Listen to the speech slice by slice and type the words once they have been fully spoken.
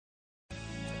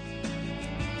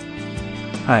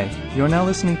Hi, you are now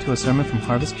listening to a sermon from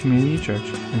Harvest Community Church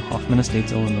in Hoffman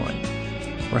Estates, Illinois.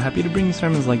 We're happy to bring you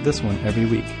sermons like this one every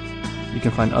week. You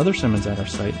can find other sermons at our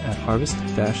site at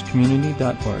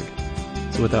harvest-community.org.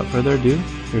 So without further ado,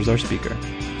 here's our speaker.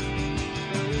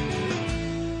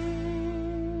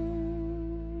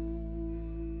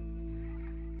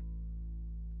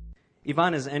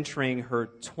 Yvonne is entering her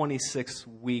 26th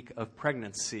week of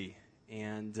pregnancy,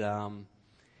 and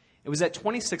it was at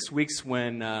 26 weeks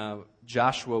when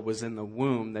Joshua was in the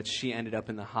womb that she ended up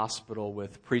in the hospital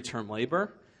with preterm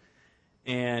labor.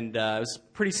 And it was a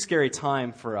pretty scary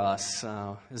time for us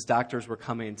as doctors were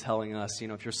coming and telling us,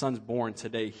 if your son's born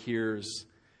today, here's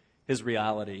his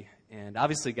reality. And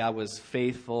obviously God was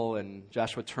faithful, and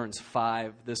Joshua turns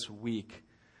 5 this week.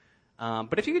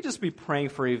 But if you could just be praying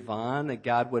for Yvonne, that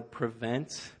God would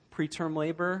prevent preterm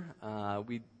labor.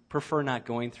 We prefer not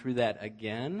going through that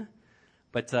again,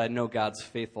 but know God's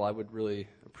faithful. I would really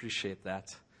appreciate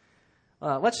that.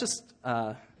 Let's just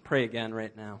pray again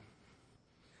right now.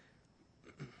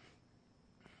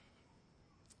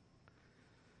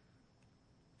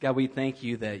 God, we thank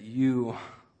you that you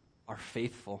are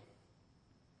faithful.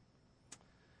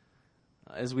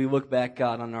 As we look back,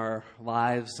 God, on our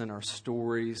lives and our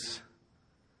stories,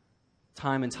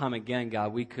 time and time again,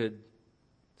 God, we could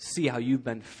see how you've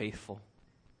been faithful,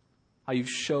 how you've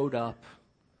showed up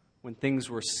when things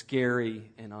were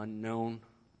scary and unknown.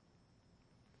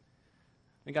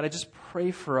 And God, I just pray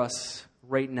for us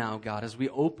right now, God, as we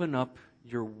open up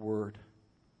your word.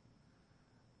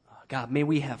 God, may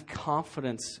we have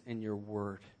confidence in your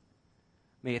word.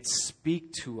 May it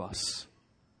speak to us.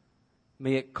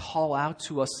 May it call out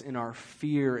to us in our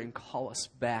fear and call us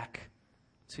back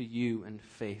to you in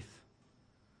faith.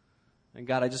 And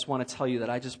God, I just want to tell you that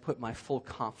I just put my full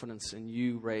confidence in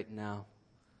you right now.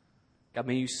 God,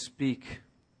 may you speak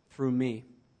through me.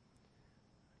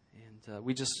 And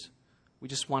we just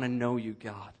want to know you,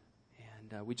 God.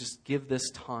 And we just give this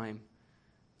time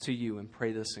to you and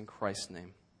pray this in Christ's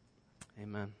name.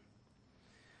 Amen.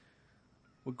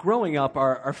 Well, growing up,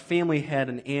 our family had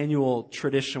an annual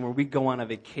tradition where we'd go on a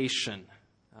vacation,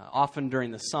 often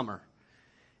during the summer.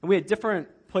 And we had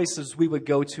different places we would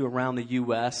go to around the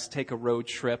U.S., take a road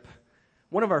trip.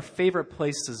 One of our favorite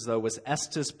places, though, was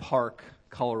Estes Park,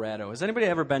 Colorado. Has anybody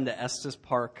ever been to Estes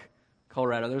Park,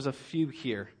 Colorado? There's a few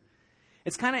here.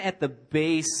 It's kind of at the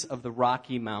base of the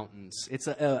Rocky Mountains. It's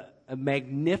a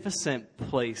magnificent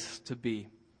place to be.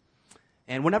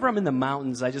 And whenever I'm in the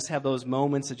mountains, I just have those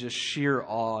moments of just sheer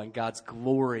awe and God's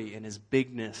glory and his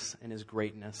bigness and his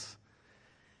greatness.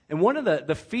 And one of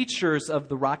the features of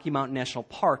the Rocky Mountain National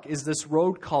Park is this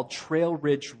road called Trail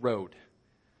Ridge Road.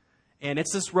 And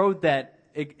it's this road that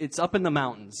it's up in the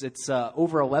mountains. It's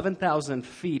over 11,000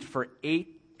 feet for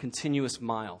 8 continuous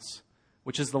miles,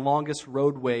 which is the longest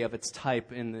roadway of its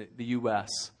type in the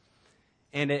U.S.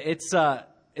 And it's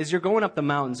as you're going up the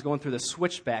mountains, going through the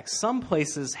switchbacks, some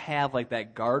places have like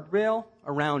that guardrail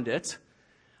around it.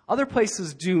 Other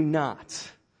places do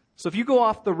not. So if you go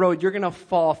off the road, you're going to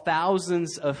fall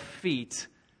thousands of feet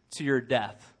to your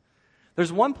death.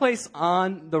 There's one place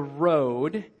on the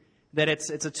road that it's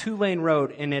a 2-lane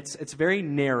road, and it's very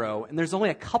narrow, and there's only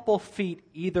a couple feet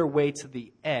either way to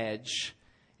the edge,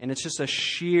 and it's just a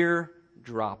sheer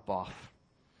drop-off.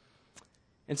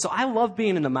 And so I love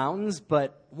being in the mountains,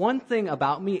 but one thing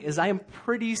about me is I am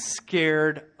pretty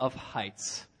scared of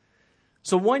heights.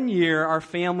 So one year, our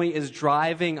family is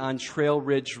driving on Trail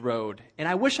Ridge Road. And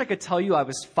I wish I could tell you I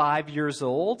was 5 years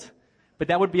old, but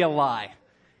that would be a lie.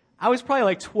 I was probably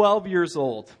like 12 years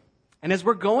old. And as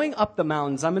we're going up the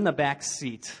mountains, I'm in the back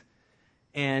seat.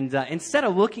 And instead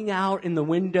of looking out in the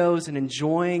windows and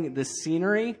enjoying the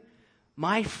scenery,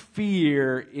 my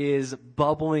fear is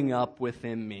bubbling up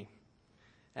within me.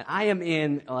 And I am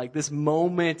in like this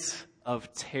moment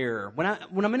of terror.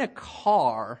 When I'm in a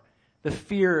car, the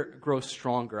fear grows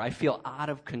stronger. I feel out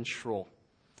of control.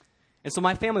 And so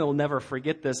my family will never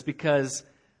forget this because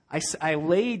I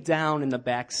laid down in the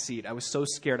back seat. I was so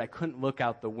scared I couldn't look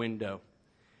out the window.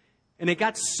 And it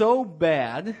got so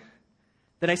bad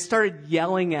that I started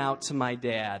yelling out to my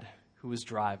dad, who was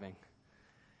driving.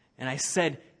 And I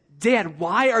said, "Dad,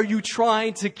 why are you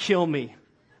trying to kill me?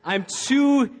 I'm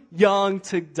too young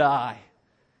to die."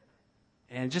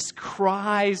 And just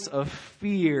cries of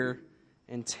fear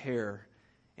and terror.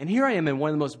 And here I am in one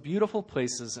of the most beautiful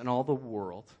places in all the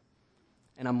world.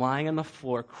 And I'm lying on the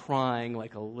floor crying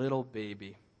like a little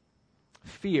baby.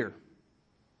 Fear.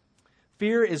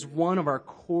 Fear is one of our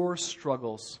core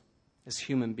struggles as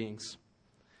human beings.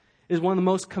 It is one of the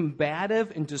most combative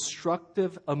and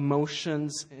destructive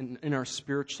emotions in our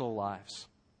spiritual lives.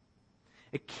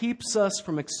 It keeps us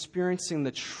from experiencing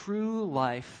the true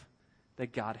life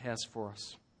that God has for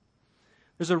us.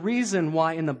 There's a reason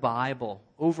why in the Bible,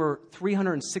 over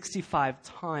 365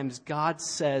 times, God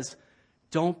says,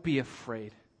 don't be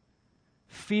afraid.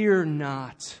 Fear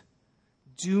not.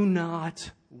 Do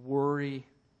not worry.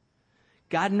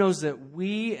 God knows that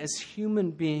we as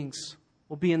human beings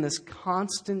will be in this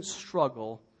constant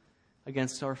struggle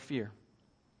against our fear.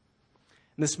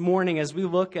 And this morning, as we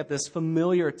look at this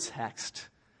familiar text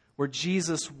where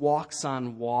Jesus walks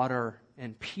on water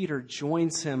and Peter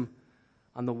joins him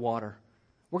on the water,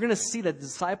 we're going to see that the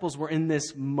disciples were in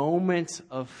this moment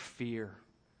of fear.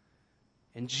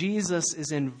 And Jesus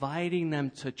is inviting them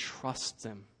to trust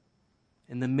him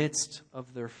in the midst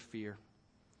of their fear.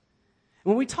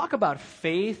 When we talk about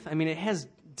faith, it has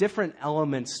different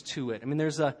elements to it.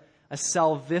 There's a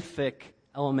salvific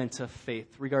element of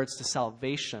faith regards to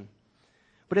salvation.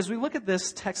 But as we look at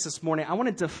this text this morning, I want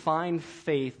to define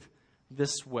faith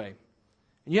this way.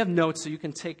 And you have notes, so you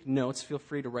can take notes. Feel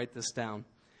free to write this down.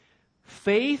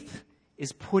 Faith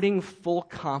is putting full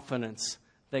confidence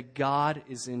that God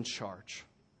is in charge.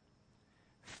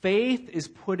 Faith is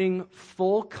putting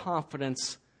full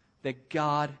confidence that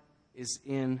God is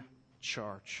in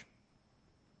charge.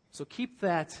 So keep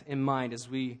that in mind as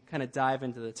we kind of dive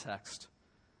into the text.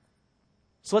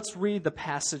 So let's read the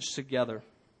passage together.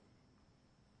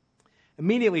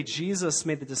 Immediately, Jesus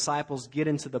made the disciples get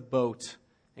into the boat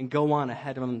and go on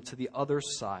ahead of him to the other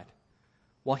side,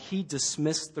 while he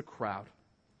dismissed the crowd.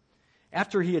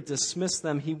 After he had dismissed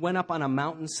them, he went up on a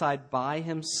mountainside by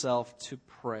himself to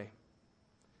pray.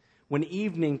 When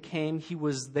evening came, he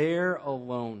was there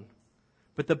alone.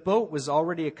 But the boat was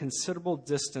already a considerable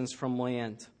distance from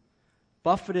land,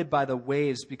 buffeted by the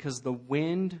waves because the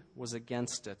wind was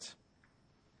against it.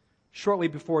 Shortly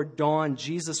before dawn,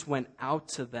 Jesus went out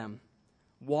to them,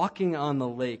 walking on the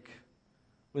lake.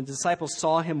 When the disciples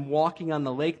saw him walking on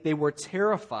the lake, they were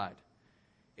terrified.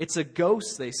 "It's a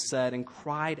ghost," they said, and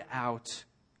cried out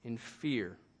in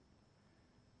fear.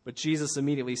 But Jesus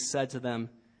immediately said to them,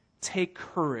 "Take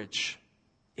courage.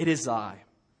 It is I.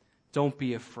 Don't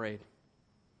be afraid."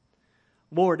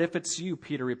 "Lord, if it's you,"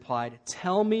 Peter replied,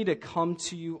 "tell me to come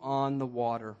to you on the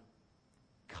water."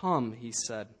 "Come," he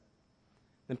said.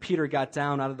 Then Peter got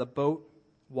down out of the boat,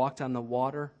 walked on the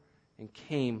water, and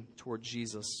came toward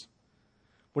Jesus.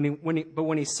 But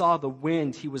when he saw the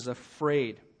wind, he was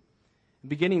afraid.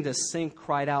 Beginning to sink,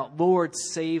 cried out, "Lord,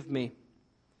 save me."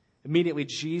 Immediately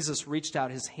Jesus reached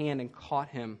out his hand and caught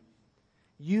him.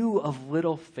 "You of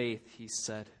little faith," he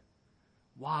said,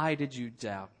 "why did you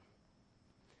doubt?"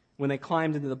 When they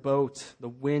climbed into the boat, the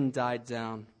wind died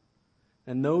down,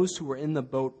 and those who were in the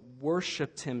boat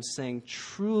worshipped him, saying,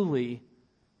 "Truly,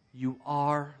 you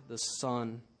are the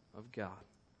Son of God."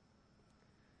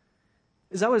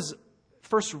 As I was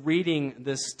first reading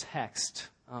this text,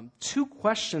 two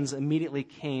questions immediately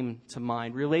came to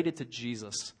mind related to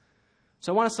Jesus.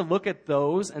 So I want us to look at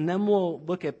those, and then we'll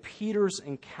look at Peter's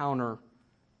encounter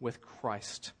with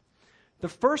Christ. The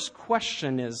first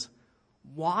question is,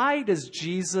 why does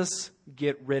Jesus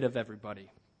get rid of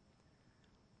everybody?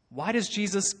 Why does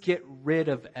Jesus get rid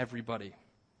of everybody?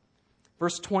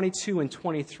 Verse 22 and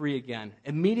 23 again.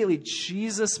 Immediately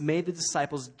Jesus made the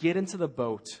disciples get into the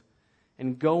boat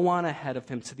and go on ahead of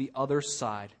him to the other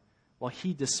side while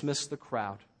he dismissed the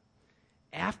crowd.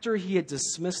 After he had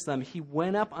dismissed them, he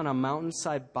went up on a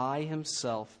mountainside by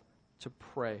himself to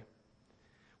pray.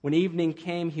 When evening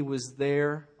came, he was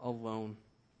there alone.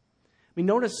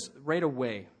 Notice right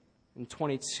away in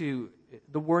 22,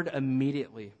 the word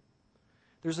immediately.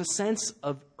 There's a sense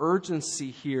of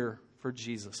urgency here for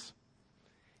Jesus.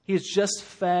 He has just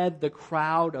fed the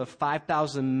crowd of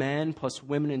 5,000 men plus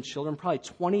women and children, probably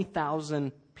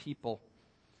 20,000 people.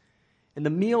 And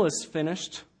the meal is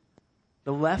finished.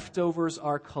 The leftovers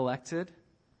are collected.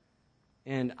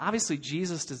 And obviously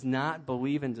Jesus does not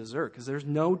believe in dessert because there's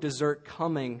no dessert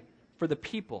coming for the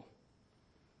people.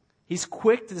 He's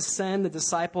quick to send the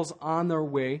disciples on their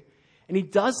way, and he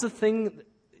does the thing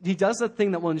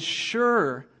that will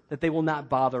ensure that they will not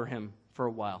bother him for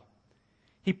a while.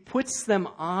 He puts them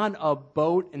on a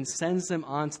boat and sends them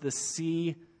onto the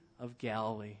Sea of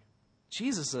Galilee.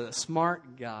 Jesus is a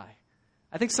smart guy.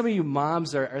 I think some of you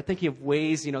moms are thinking of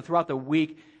ways, throughout the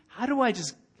week, how do I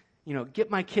just,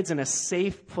 get my kids in a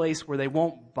safe place where they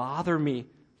won't bother me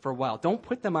for a while? Don't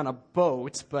put them on a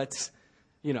boat, but,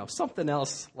 something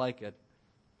else like it.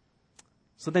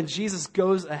 So then Jesus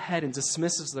goes ahead and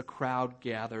dismisses the crowd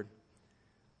gathered.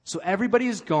 So everybody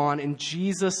is gone, and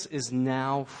Jesus is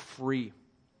now free.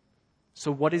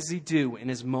 So what does he do in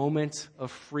his moment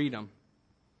of freedom?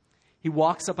 He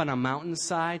walks up on a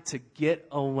mountainside to get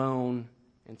alone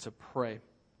and to pray.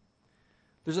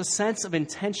 There's a sense of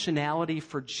intentionality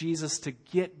for Jesus to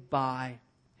get by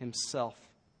himself.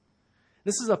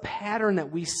 This is a pattern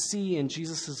that we see in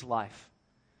Jesus' life.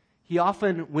 He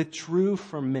often withdrew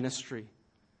from ministry,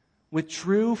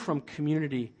 withdrew from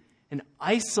community, and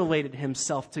isolated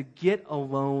himself to get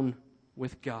alone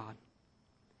with God.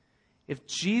 If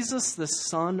Jesus, the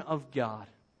Son of God,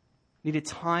 needed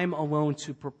time alone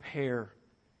to prepare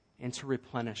and to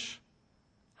replenish,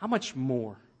 how much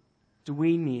more do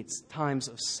we need times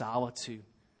of solitude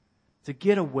to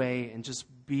get away and just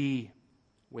be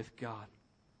with God?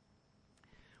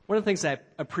 One of the things I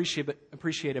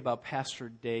appreciate about Pastor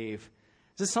Dave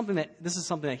is this is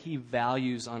something that he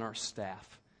values on our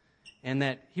staff, and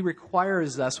that he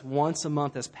requires us once a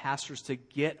month as pastors to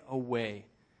get away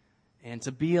and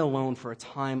to be alone for a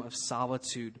time of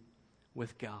solitude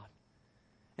with God.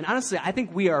 And honestly, I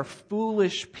think we are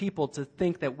foolish people to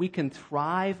think that we can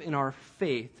thrive in our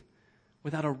faith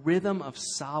without a rhythm of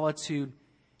solitude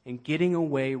and getting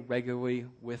away regularly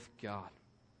with God.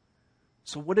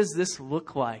 So what does this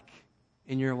look like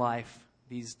in your life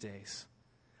these days?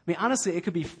 I mean, honestly, it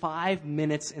could be 5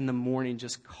 minutes in the morning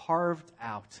just carved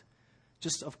out,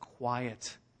 just of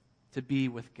quiet to be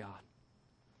with God.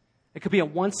 It could be a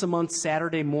once-a-month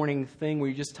Saturday morning thing where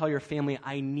you just tell your family,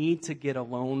 I need to get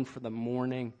alone for the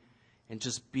morning and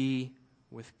just be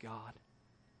with God.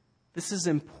 This is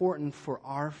important for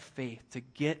our faith, to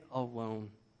get alone.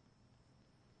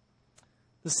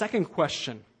 The second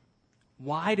question,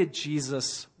 why did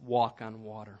Jesus walk on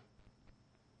water?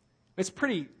 It's a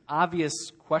pretty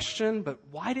obvious question, but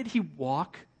why did he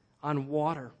walk on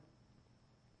water?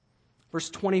 Verse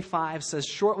 25 says,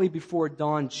 shortly before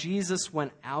dawn, Jesus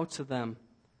went out to them,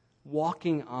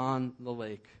 walking on the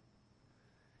lake.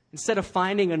 Instead of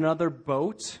finding another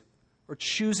boat or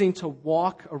choosing to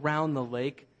walk around the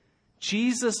lake,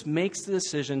 Jesus makes the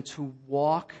decision to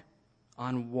walk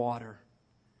on water.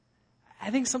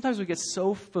 I think sometimes we get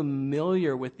so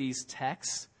familiar with these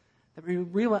texts that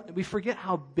we forget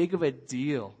how big of a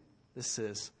deal this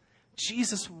is.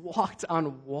 Jesus walked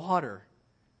on water.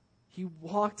 He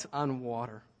walked on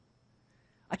water.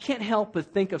 I can't help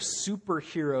but think of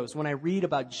superheroes when I read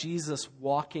about Jesus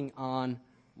walking on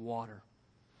water.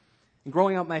 And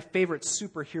growing up, my favorite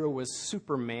superhero was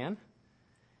Superman.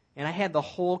 And I had the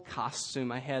whole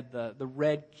costume. I had the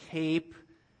red cape,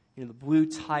 the blue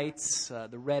tights,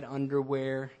 the red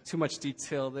underwear. Too much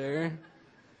detail there.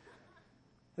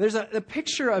 There's a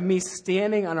picture of me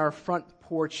standing on our front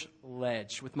porch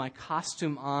ledge with my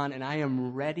costume on, and I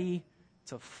am ready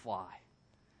to fly.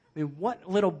 I mean, what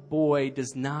little boy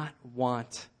does not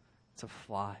want to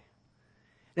fly?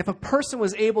 If a person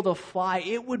was able to fly,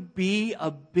 it would be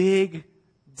a big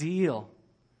deal.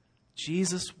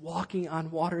 Jesus walking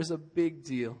on water is a big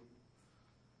deal.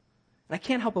 And I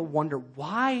can't help but wonder,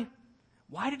 why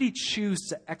did he choose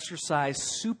to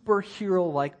exercise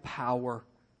superhero-like power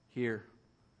here?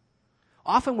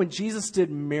 Often when Jesus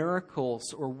did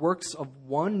miracles or works of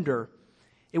wonder,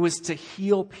 it was to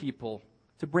heal people,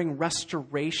 to bring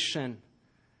restoration.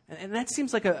 And that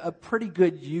seems like a pretty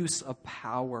good use of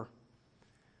power.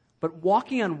 But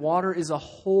walking on water is a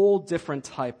whole different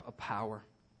type of power.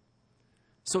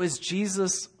 So is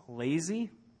Jesus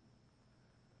lazy?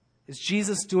 Is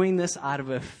Jesus doing this out of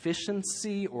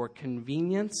efficiency or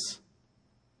convenience?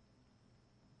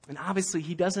 And obviously,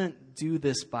 he doesn't do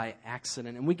this by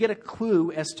accident. And we get a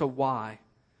clue as to why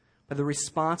by the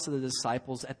response of the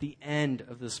disciples at the end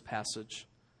of this passage.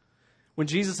 When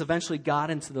Jesus eventually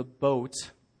got into the boat,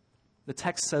 the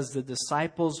text says the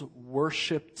disciples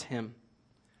worshiped him,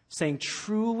 saying,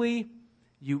 "Truly,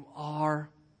 you are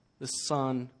the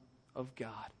Son of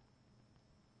God."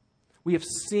 We have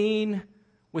seen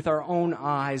with our own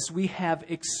eyes. We have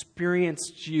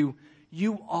experienced you.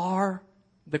 You are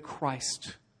the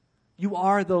Christ. You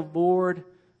are the Lord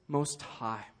Most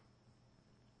High.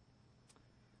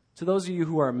 To those of you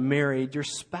who are married, your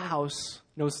spouse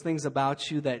knows things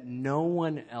about you that no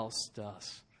one else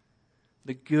does.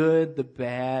 The good, the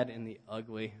bad, and the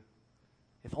ugly.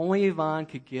 If only Yvonne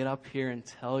could get up here and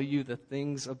tell you the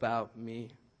things about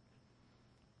me.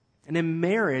 And in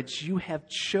marriage, you have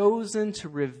chosen to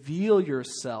reveal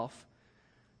yourself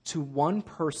to one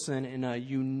person in a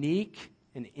unique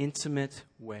and intimate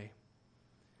way.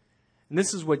 And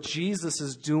this is what Jesus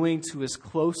is doing to his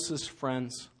closest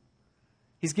friends.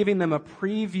 He's giving them a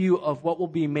preview of what will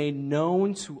be made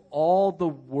known to all the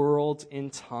world in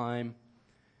time,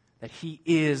 that he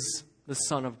is the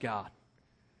Son of God.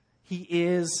 He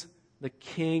is the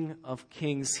King of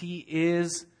Kings. He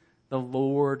is the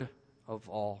Lord of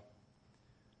all.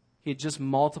 He had just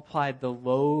multiplied the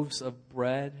loaves of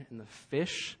bread and the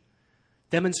fish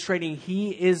demonstrating He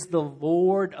is the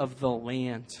Lord of the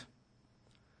land.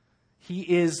 He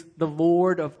is the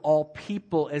Lord of all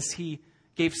people as He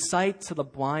gave sight to the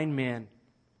blind man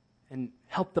and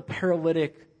helped the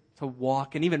paralytic to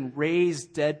walk and even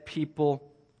raised dead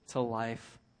people to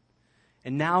life.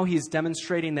 And now He's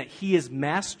demonstrating that He is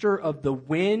master of the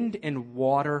wind and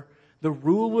water, the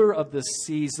ruler of the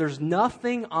seas. There's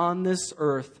nothing on this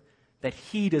earth that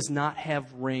He does not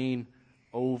have reign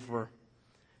over.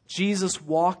 Jesus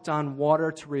walked on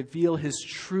water to reveal His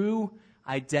true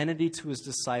identity to His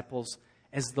disciples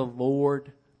as the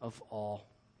Lord of all.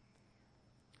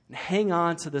 And hang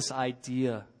on to this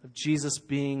idea of Jesus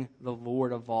being the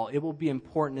Lord of all. It will be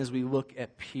important as we look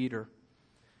at Peter.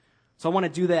 So I want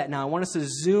to do that now. I want us to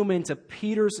zoom into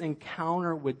Peter's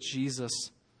encounter with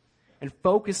Jesus and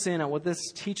focus in on what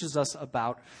this teaches us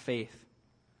about faith.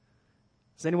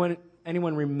 Does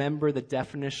anyone remember the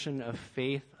definition of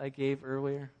faith I gave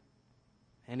earlier?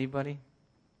 Anybody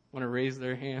want to raise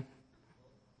their hand?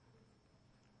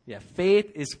 Yeah,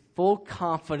 faith is full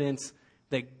confidence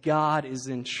that God is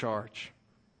in charge.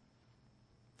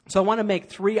 So I want to make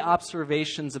 3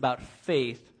 observations about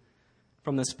faith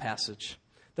from this passage.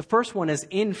 The first one is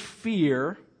in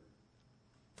fear,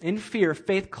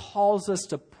 faith calls us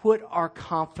to put our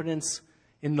confidence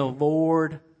in the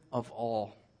Lord of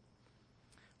all.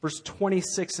 Verse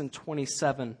 26 and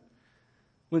 27,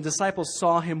 when the disciples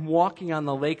saw Him walking on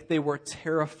the lake, they were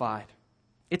terrified.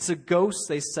 "It's a ghost,"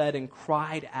 they said, and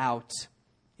cried out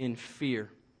in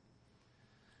fear.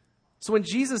 So when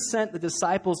Jesus sent the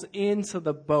disciples into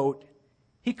the boat,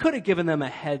 He could have given them a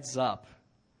heads up.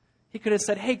 He could have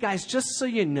said, "Hey guys, just so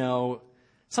you know,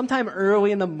 sometime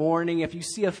early in the morning, if you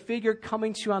see a figure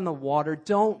coming to you on the water,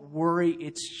 don't worry,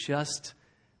 it's just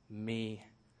me."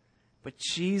 But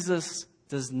Jesus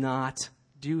does not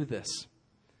do this.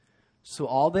 So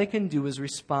all they can do is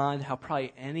respond how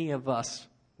probably any of us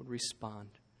would respond.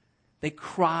 They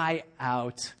cry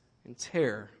out in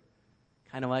terror,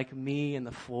 kind of like me in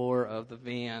the floor of the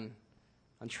van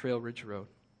on Trail Ridge Road.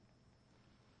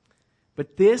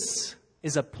 But this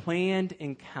is a planned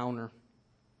encounter.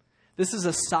 This is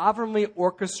a sovereignly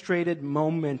orchestrated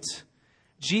moment.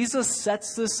 Jesus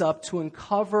sets this up to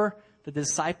uncover the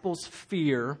disciples'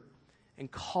 fear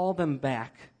and call them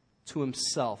back to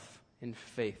Himself in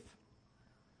faith.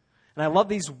 And I love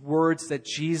these words that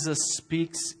Jesus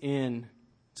speaks in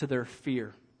to their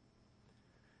fear.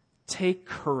 "Take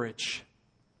courage.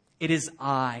 It is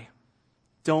I.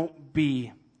 Don't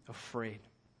be afraid."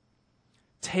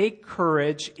 Take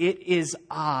courage. It is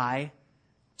I.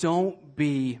 Don't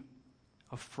be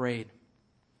afraid.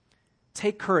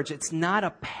 Take courage. It's not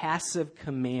a passive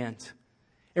command.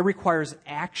 It requires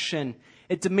action.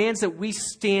 It demands that we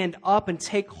stand up and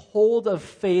take hold of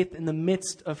faith in the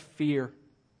midst of fear.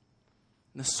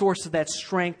 And the source of that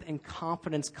strength and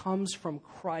confidence comes from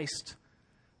Christ,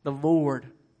 the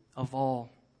Lord of all.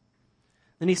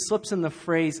 Then He slips in the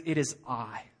phrase, "It is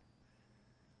I,"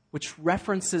 which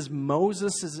references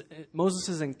Moses'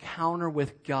 encounter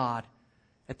with God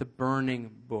at the burning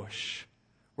bush,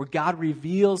 where God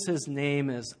reveals His name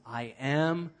as "I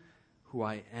am who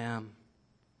I am."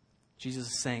 Jesus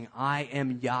is saying, "I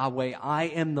am Yahweh. I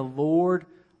am the Lord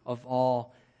of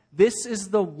all." This is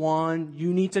the one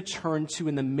you need to turn to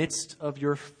in the midst of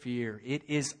your fear. It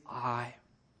is I.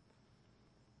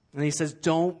 And He says,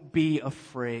 don't be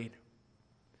afraid.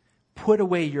 Put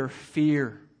away your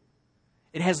fear.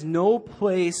 It has no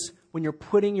place when you're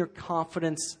putting your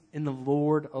confidence in the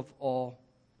Lord of all.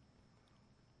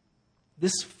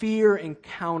 This fear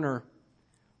encounter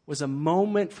was a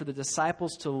moment for the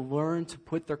disciples to learn to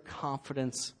put their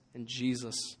confidence in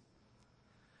Jesus.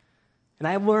 And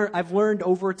I've learned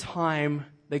over time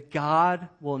that God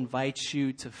will invite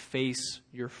you to face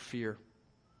your fear.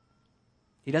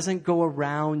 He doesn't go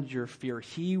around your fear.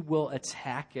 He will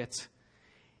attack it.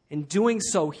 In doing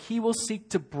so, He will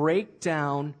seek to break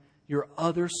down your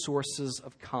other sources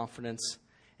of confidence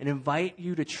and invite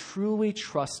you to truly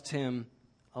trust Him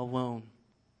alone.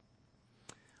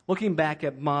 Looking back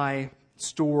at my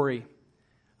story,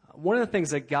 one of the things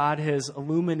that God has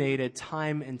illuminated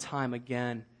time and time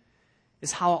again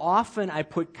is how often I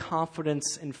put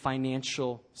confidence in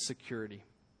financial security.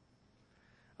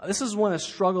 This is one of the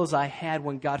struggles I had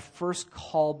when God first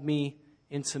called me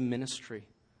into ministry.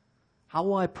 How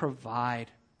will I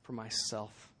provide for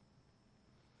myself?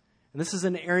 And this is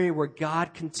an area where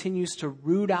God continues to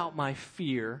root out my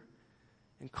fear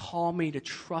and call me to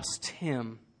trust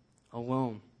Him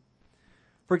alone.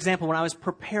 For example, when I was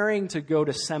preparing to go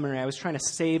to seminary, I was trying to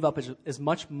save up as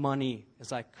much money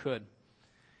as I could.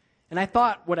 And I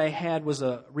thought what I had was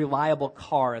a reliable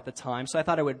car at the time, so I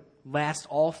thought it would last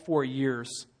all 4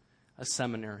 years of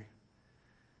seminary.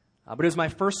 But it was my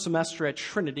first semester at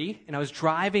Trinity, and I was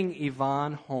driving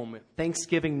Yvonne home at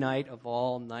Thanksgiving night of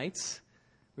all nights.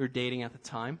 We were dating at the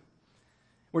time.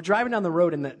 We're driving down the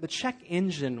road, and the check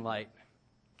engine light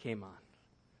came on.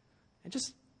 And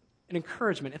just an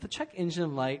encouragement, if the check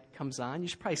engine light comes on, you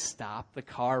should probably stop the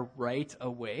car right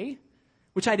away,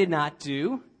 which I did not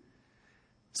do.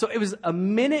 So it was a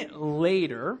minute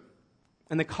later,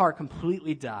 and the car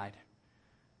completely died.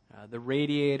 The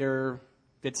radiator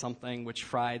did something which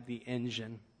fried the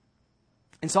engine.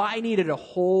 And so I needed a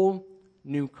whole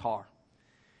new car.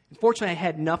 Unfortunately, I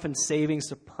had enough in savings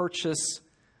to purchase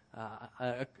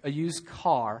a used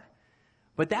car.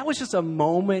 But that was just a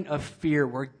moment of fear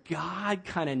where God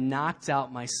kind of knocked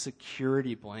out my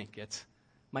security blanket.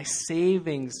 My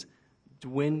savings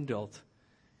dwindled.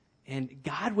 And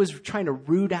God was trying to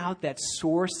root out that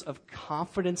source of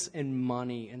confidence in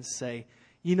money and say,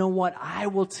 you know what? I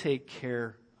will take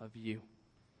care of you.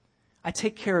 I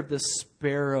take care of the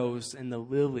sparrows and the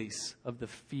lilies of the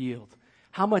field.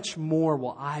 How much more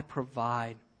will I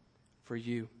provide for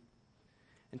you?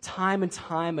 And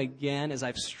time again, as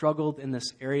I've struggled in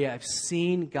this area, I've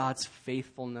seen God's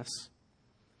faithfulness.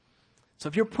 So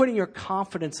if you're putting your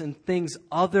confidence in things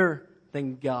other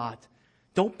than God,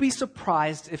 don't be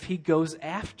surprised if He goes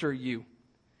after you.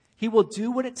 He will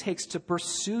do what it takes to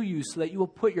pursue you so that you will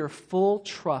put your full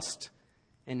trust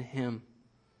in Him.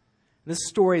 This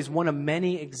story is one of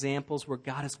many examples where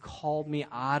God has called me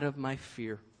out of my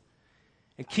fear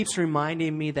and keeps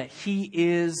reminding me that He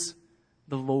is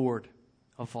the Lord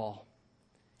of all.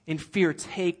 In fear,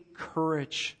 take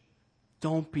courage.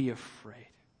 Don't be afraid.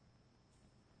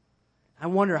 I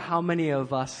wonder how many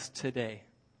of us today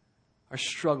are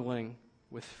struggling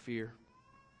with fear.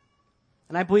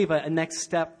 And I believe a next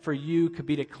step for you could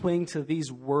be to cling to these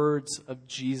words of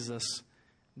Jesus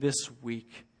this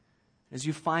week. As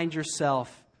you find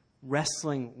yourself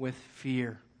wrestling with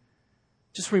fear,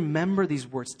 just remember these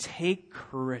words. Take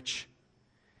courage.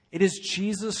 It is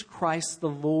Jesus Christ, the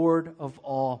Lord of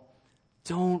all.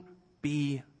 Don't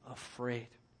be afraid.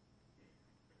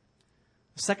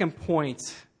 Second point,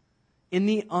 in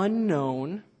the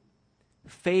unknown,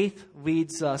 faith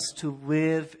leads us to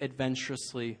live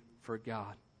adventurously for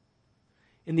God.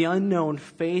 In the unknown,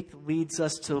 faith leads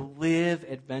us to live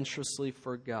adventurously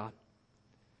for God.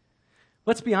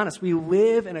 Let's be honest, we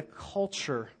live in a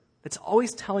culture that's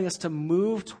always telling us to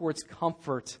move towards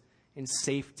comfort and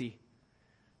safety,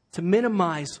 to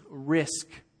minimize risk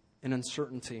and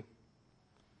uncertainty.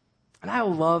 And I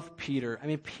love Peter. I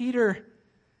mean, Peter,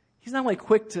 he's not only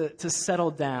quick to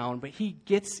settle down, but he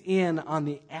gets in on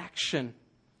the action.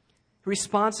 He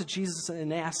responds to Jesus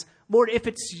and asks, Lord, if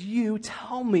it's you,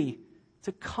 tell me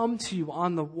to come to you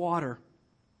on the water.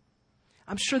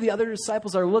 I'm sure the other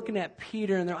disciples are looking at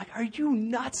Peter and they're like, are you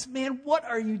nuts, man? What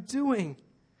are you doing?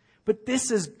 But this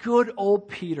is good old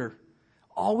Peter,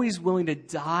 always willing to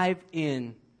dive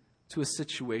in to a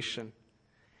situation.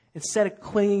 Instead of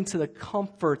clinging to the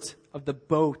comfort of the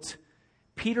boat,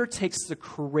 Peter takes the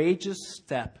courageous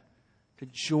step to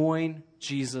join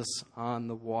Jesus on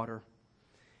the water.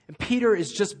 And Peter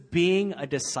is just being a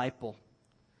disciple.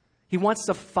 He wants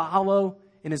to follow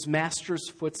in his master's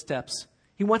footsteps.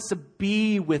 He wants to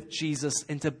be with Jesus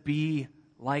and to be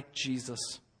like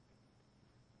Jesus.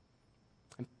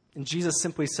 And Jesus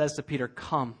simply says to Peter,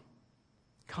 come,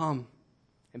 come.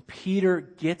 And Peter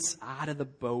gets out of the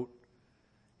boat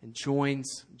and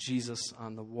joins Jesus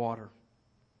on the water.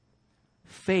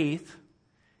 Faith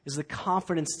is the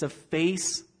confidence to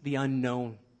face the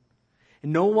unknown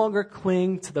and no longer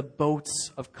cling to the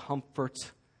boats of comfort.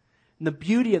 And the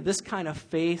beauty of this kind of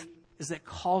faith is that it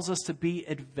calls us to be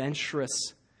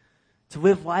adventurous, to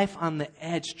live life on the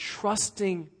edge,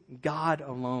 trusting God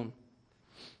alone.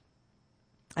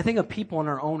 I think of people in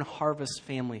our own Harvest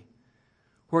family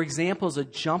who are examples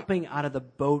of jumping out of the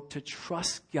boat to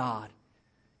trust God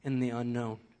in the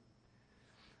unknown.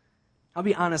 I'll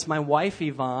be honest, my wife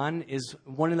Yvonne is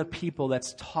one of the people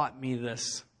that's taught me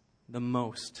this the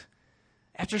most.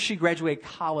 After she graduated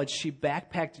college, she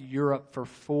backpacked Europe for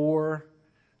 4,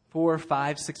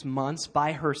 5, 6 months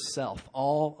by herself,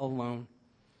 all alone.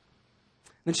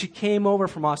 Then she came over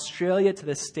from Australia to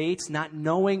the States, not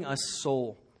knowing a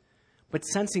soul, but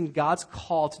sensing God's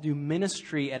call to do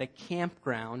ministry at a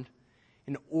campground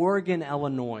in Oregon,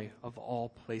 Illinois, of all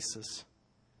places.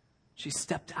 She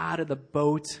stepped out of the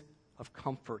boat of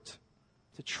comfort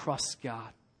to trust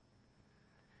God.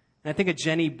 And I think of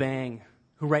Jenny Bang,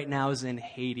 who right now is in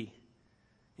Haiti.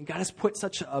 And God has put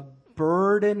such a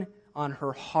burden on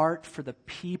her heart for the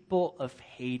people of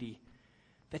Haiti.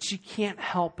 that she can't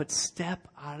help but step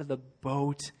out of the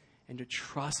boat and to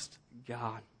trust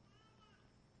God.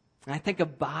 And I think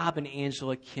of Bob and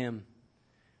Angela Kim,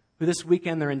 who this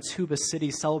weekend they're in Tuba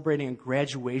City celebrating a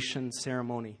graduation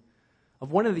ceremony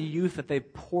of one of the youth that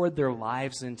they've poured their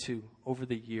lives into over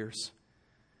the years.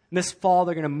 And this fall,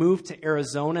 they're going to move to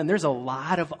Arizona, and there's a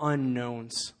lot of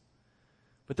unknowns.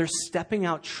 But they're stepping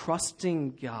out,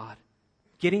 trusting God,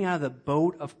 getting out of the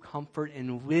boat of comfort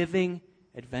and living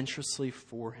adventurously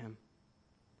for Him.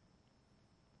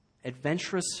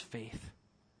 Adventurous faith.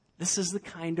 This is the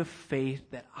kind of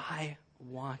faith that I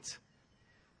want.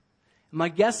 My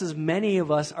guess is many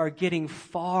of us are getting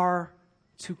far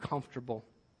too comfortable.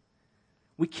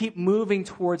 We keep moving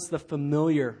towards the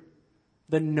familiar,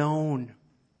 the known,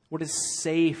 what is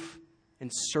safe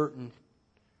and certain.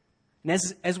 And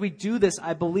as we do this,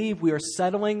 I believe we are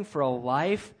settling for a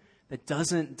life that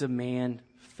doesn't demand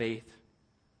faith.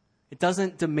 It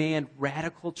doesn't demand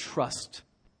radical trust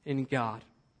in God.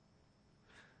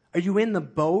 Are you in the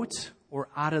boat or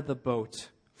out of the boat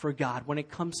for God when it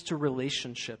comes to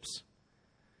relationships?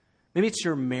 Maybe it's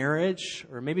your marriage,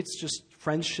 or maybe it's just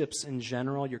friendships in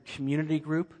general, your community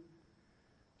group.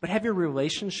 But have your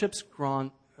relationships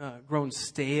grown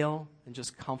stale and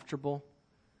just comfortable?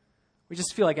 We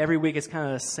just feel like every week it's kind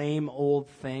of the same old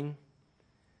thing.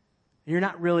 You're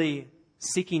not really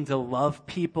seeking to love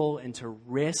people and to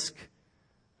risk,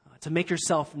 to make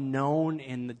yourself known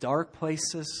in the dark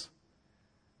places,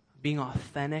 being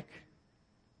authentic.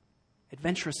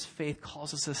 Adventurous faith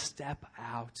calls us to step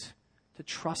out, to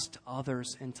trust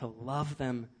others, and to love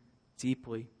them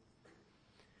deeply.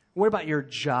 What about your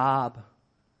job?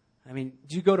 I mean,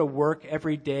 do you go to work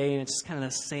every day and it's just kind of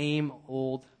the same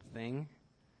old thing?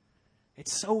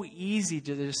 It's so easy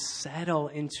to just settle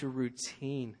into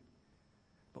routine.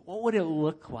 But what would it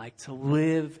look like to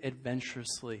live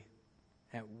adventurously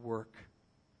at work?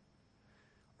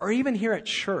 Or even here at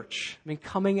church. I mean,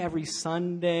 coming every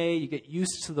Sunday, you get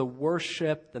used to the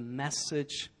worship, the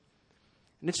message,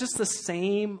 and it's just the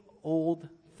same old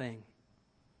thing.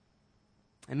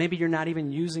 And maybe you're not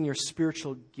even using your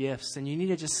spiritual gifts, and you need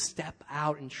to just step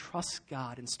out and trust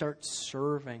God and start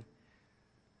serving.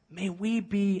 May we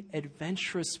be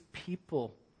adventurous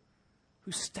people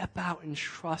who step out and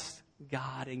trust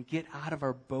God and get out of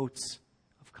our boats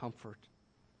of comfort.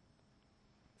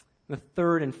 The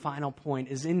third and final point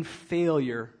is, in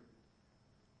failure,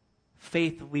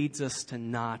 faith leads us to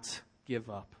not give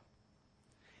up.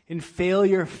 In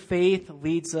failure, faith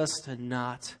leads us to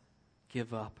not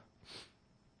give up.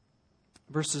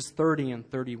 Verses 30 and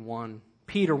 31.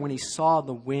 Peter, when he saw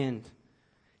the wind,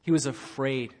 he was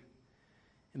afraid,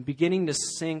 and beginning to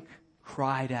sink,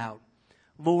 cried out,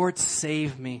 "Lord,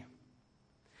 save me."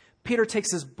 Peter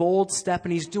takes this bold step,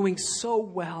 and he's doing so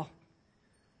well.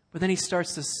 But then he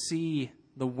starts to see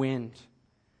the wind.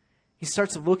 He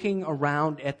starts looking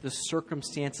around at the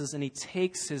circumstances, and he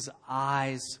takes his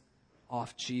eyes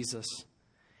off Jesus.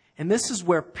 And this is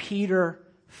where Peter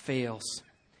fails.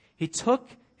 He took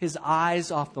his eyes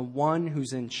off the one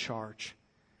who's in charge,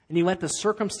 and he let the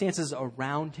circumstances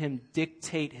around him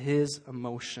dictate his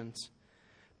emotions.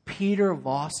 Peter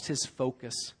lost his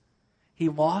focus. He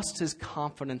lost his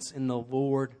confidence in the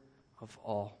Lord of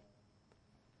all.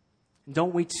 And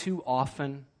don't we too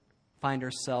often find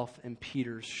ourselves in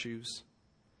Peter's shoes?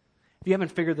 If you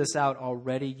haven't figured this out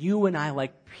already, you and I,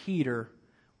 like Peter,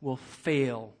 will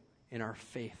fail in our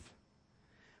faith.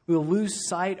 We will lose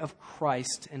sight of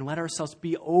Christ and let ourselves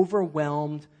be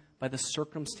overwhelmed by the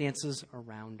circumstances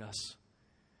around us.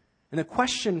 And the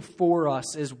question for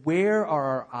us is, where are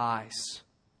our eyes?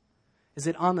 Is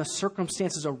it on the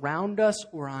circumstances around us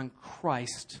or on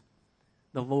Christ,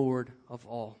 the Lord of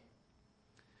all?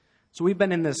 So we've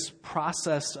been in this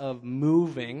process of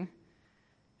moving,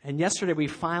 and yesterday we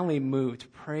finally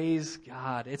moved. Praise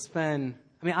God.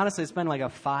 Honestly, it's been like a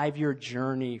 5-year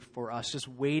journey for us, just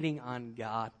waiting on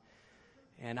God.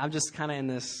 And I'm just kind of in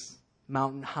this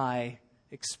mountain high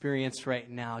experience right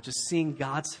now, just seeing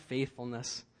God's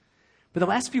faithfulness. But the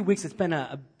last few weeks, it's been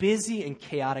a busy and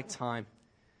chaotic time.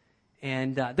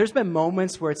 And there's been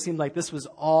moments where it seemed like this was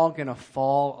all going to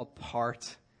fall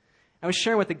apart. I was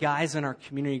sharing with the guys in our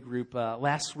community group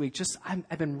last week,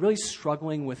 I've been really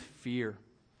struggling with fear.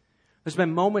 There's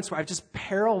been moments where I've just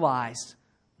paralyzed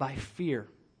by fear.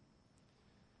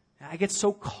 I get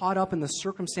so caught up in the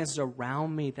circumstances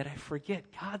around me that I forget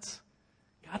God's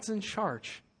in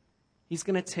charge. He's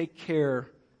going to take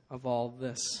care of all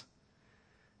this.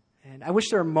 And I wish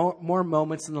there were more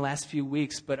moments in the last few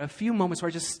weeks, but a few moments where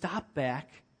I just stepped back,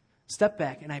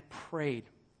 and I prayed.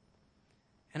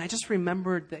 And I just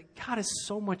remembered that God is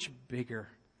so much bigger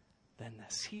than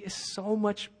this. He is so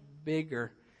much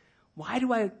bigger Why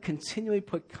do I continually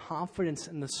put confidence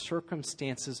in the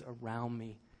circumstances around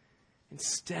me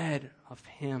instead of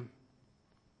him?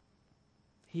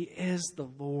 He is the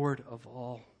Lord of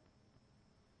all.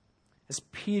 As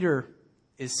Peter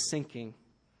is sinking,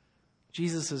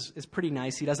 Jesus is pretty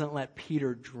nice. He doesn't let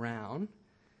Peter drown.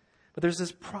 But there's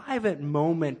this private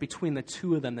moment between the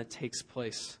two of them that takes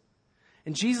place.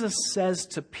 And Jesus says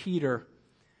to Peter,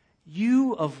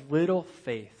 "You of little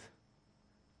faith,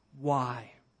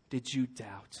 why did you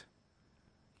doubt?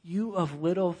 You of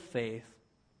little faith,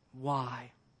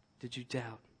 why did you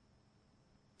doubt?"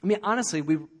 I mean, honestly,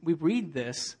 we read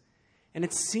this, and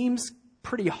it seems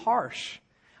pretty harsh.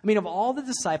 I mean, of all the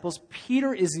disciples,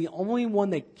 Peter is the only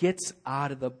one that gets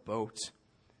out of the boat.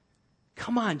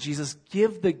 Come on, Jesus,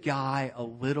 give the guy a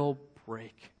little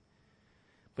break.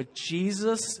 But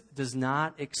Jesus does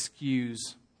not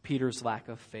excuse Peter's lack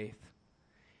of faith.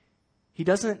 He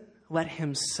doesn't let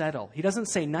him settle. He doesn't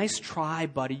say, "Nice try,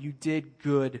 buddy, you did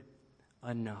good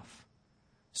enough."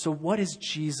 So what is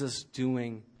Jesus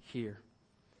doing here?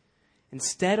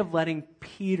 Instead of letting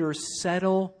Peter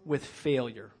settle with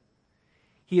failure,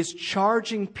 he is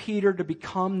charging Peter to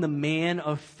become the man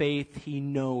of faith he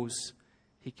knows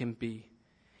he can be.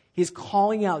 He's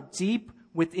calling out deep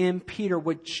within Peter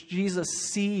what Jesus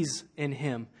sees in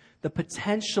him, the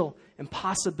potential and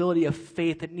possibility of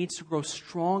faith that needs to grow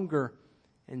stronger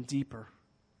and deeper.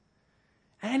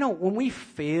 And I know when we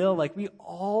fail, we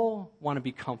all want to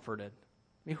be comforted.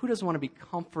 I mean, who doesn't want to be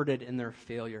comforted in their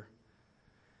failure?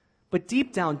 But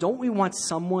deep down, don't we want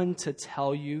someone to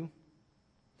tell you,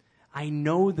 "I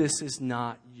know this is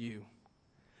not you.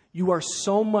 You are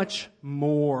so much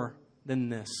more than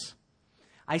this.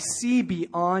 I see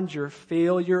beyond your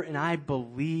failure, and I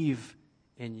believe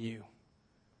in you."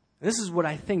 And this is what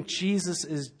I think Jesus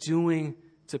is doing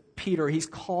to Peter. He's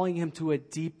calling him to a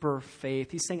deeper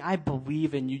faith. He's saying, "I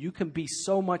believe in you. You can be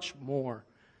so much more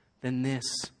than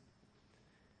this."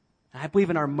 And I believe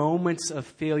in our moments of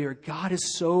failure, God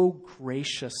is so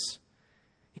gracious.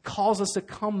 He calls us to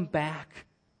come back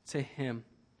to him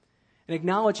and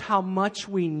acknowledge how much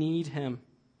we need him.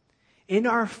 In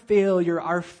our failure,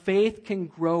 our faith can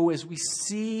grow as we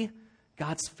see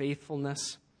God's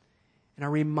faithfulness and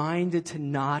are reminded to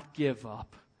not give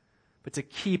up, but to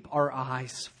keep our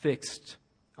eyes fixed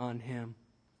on him.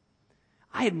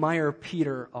 I admire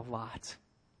Peter a lot.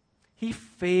 He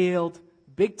failed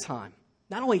big time.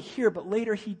 Not only here, but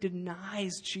later he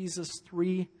denies Jesus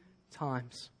 3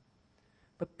 times.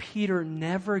 But Peter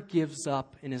never gives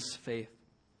up in his faith.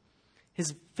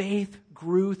 His faith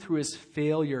grew through his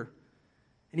failure,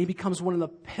 and he becomes one of the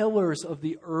pillars of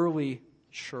the early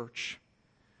church.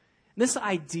 This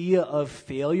idea of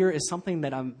failure is something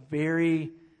that I'm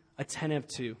very attentive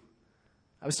to.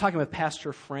 I was talking with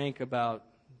Pastor Frank about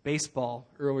baseball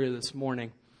earlier this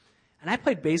morning, and I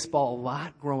played baseball a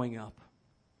lot growing up.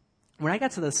 When I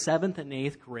got to the 7th and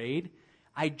 8th grade,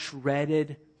 I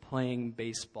dreaded playing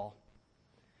baseball.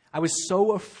 I was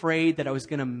so afraid that I was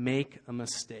going to make a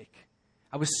mistake.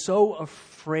 I was so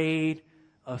afraid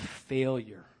of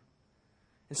failure.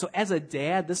 And so as a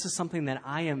dad, this is something that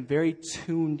I am very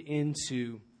tuned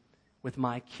into with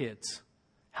my kids,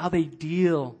 how they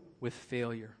deal with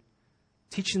failure,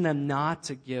 teaching them not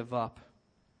to give up.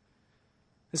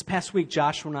 This past week,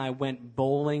 Joshua and I went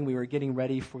bowling. We were getting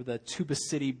ready for the Tuba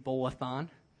City Bowl-a-thon.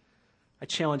 I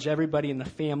challenge everybody in the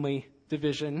family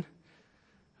division.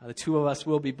 The two of us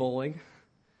will be bowling.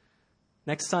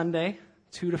 Next Sunday,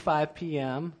 2 to 5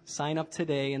 p.m. Sign up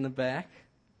today in the back.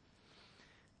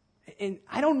 And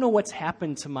I don't know what's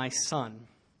happened to my son,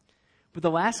 but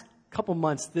the last couple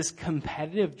months, this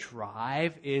competitive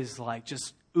drive is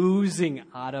just oozing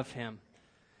out of him.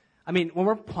 I mean, when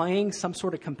we're playing some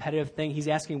sort of competitive thing, he's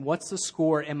asking, "What's the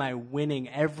score? Am I winning?"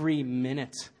 every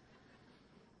minute.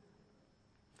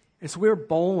 And so we were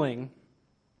bowling,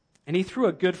 and he threw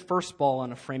a good first ball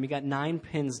on a frame. He got 9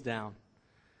 pins down.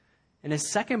 And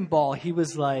his second ball, he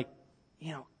was like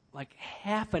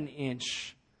half an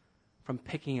inch from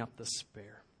picking up the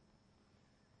spare.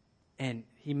 And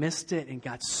he missed it and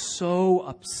got so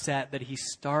upset that he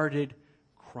started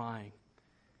crying.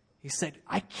 He said,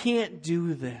 "I can't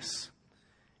do this."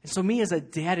 And so me as a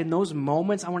dad, in those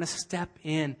moments, I want to step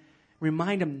in,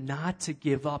 remind him not to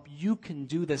give up. You can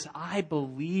do this. I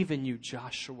believe in you,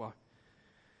 Joshua.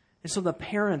 And so the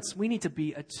parents, we need to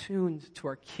be attuned to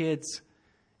our kids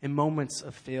in moments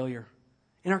of failure.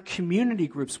 In our community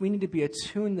groups, we need to be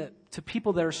attuned to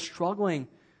people that are struggling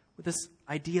with this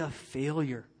idea of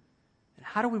failure. And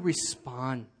how do we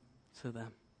respond to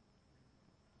them?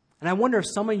 And I wonder if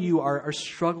some of you are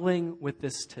struggling with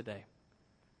this today.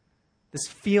 This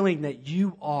feeling that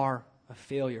you are a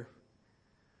failure.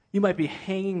 You might be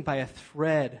hanging by a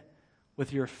thread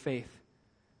with your faith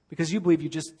because you believe you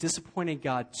just disappointed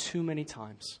God too many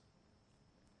times.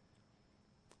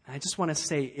 And I just want to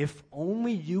say, if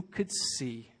only you could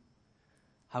see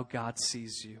how God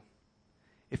sees you.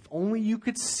 If only you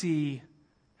could see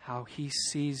how He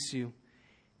sees you.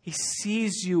 He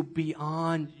sees you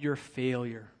beyond your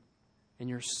failure and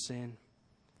your sin.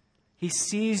 He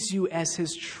sees you as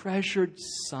His treasured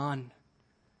son,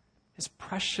 His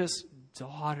precious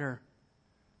daughter.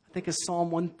 I think of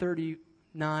Psalm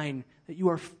 139, that you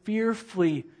are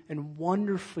fearfully and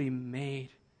wonderfully made.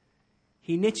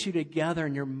 He knit you together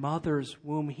in your mother's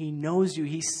womb. He knows you.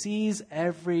 He sees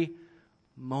every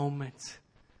moment.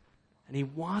 And He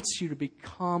wants you to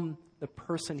become the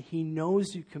person He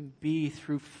knows you can be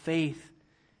through faith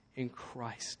in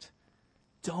Christ.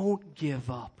 Don't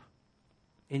give up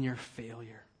in your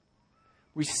failure.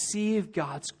 Receive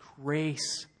God's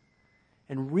grace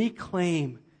and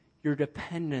reclaim your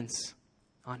dependence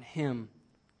on Him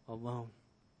alone.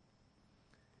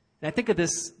 And I think of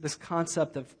this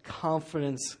concept of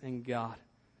confidence in God,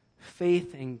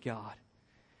 faith in God,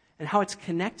 and how it's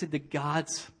connected to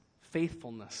God's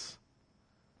faithfulness.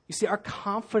 You see, our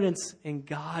confidence in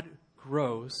God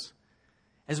grows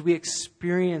as we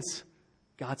experience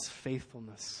God's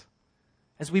faithfulness,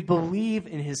 as we believe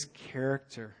in His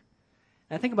character.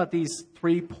 And I think about these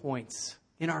 3 points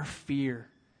in our fear.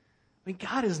 I mean,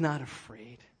 God is not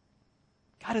afraid.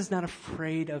 God is not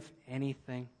afraid of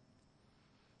anything.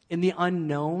 In the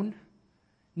unknown,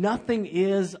 nothing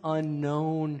is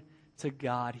unknown to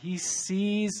God. He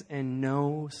sees and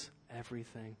knows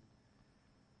everything.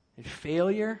 In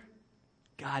failure,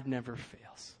 God never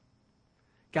fails.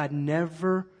 God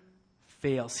never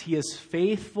fails. He is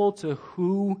faithful to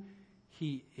who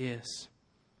He is.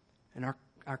 And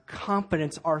our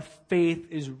confidence, our faith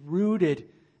is rooted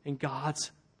in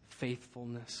God's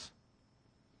faithfulness.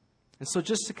 And so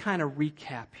just to kind of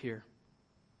recap here.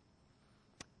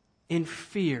 In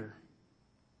fear,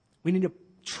 we need to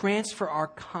transfer our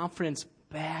confidence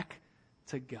back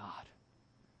to God,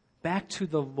 back to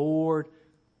the Lord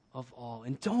of all.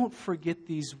 And don't forget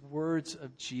these words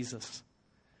of Jesus.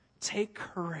 Take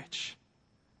courage.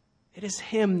 It is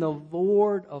Him, the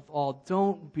Lord of all.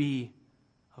 Don't be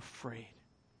afraid.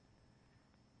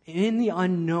 And in the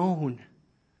unknown,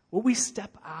 will we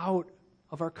step out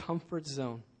of our comfort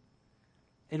zone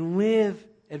and live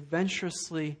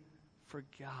adventurously for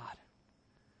God?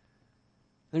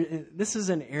 This is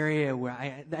an area where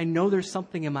I know there's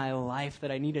something in my life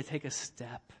that I need to take a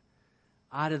step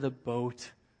out of the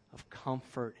boat of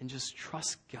comfort and just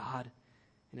trust God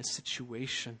in a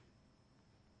situation.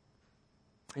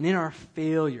 And in our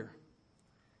failure,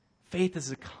 faith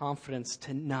is a confidence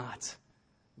to not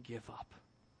give up.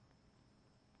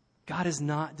 God is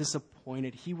not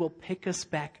disappointed. He will pick us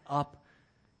back up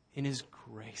in His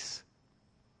grace.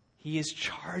 He is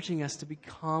charging us to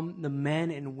become the men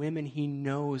and women He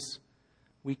knows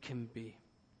we can be.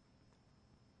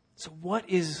 So what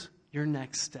is your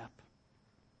next step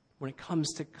when it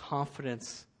comes to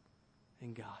confidence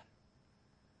in God?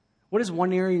 What is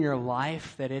one area in your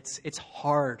life that it's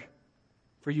hard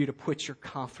for you to put your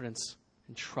confidence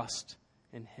and trust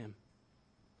in Him?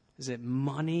 Is it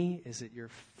money? Is it your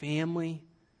family?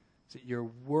 Is it your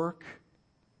work?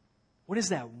 What is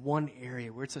that one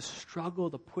area where it's a struggle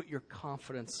to put your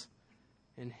confidence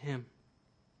in Him?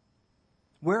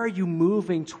 Where are you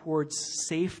moving towards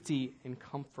safety and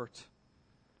comfort?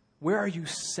 Where are you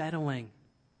settling?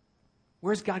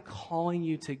 Where's God calling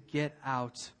you to get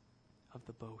out of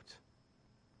the boat?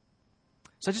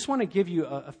 So I just want to give you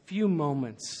a few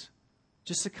moments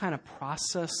just to kind of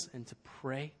process and to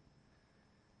pray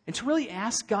and to really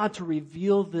ask God to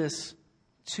reveal this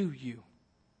to you.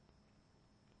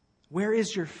 Where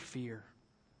is your fear?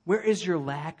 Where is your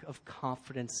lack of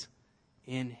confidence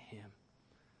in Him?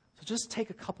 So just take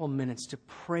a couple minutes to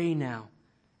pray now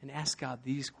and ask God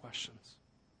these questions.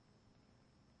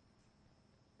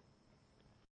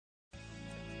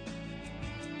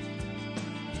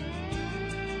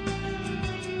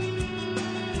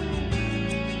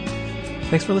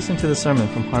 Thanks for listening to the sermon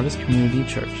from Harvest Community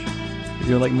Church. If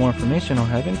you would like more information or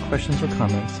have any questions or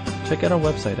comments, check out our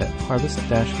website at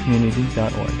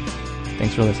harvest-community.org.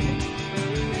 Thanks for listening.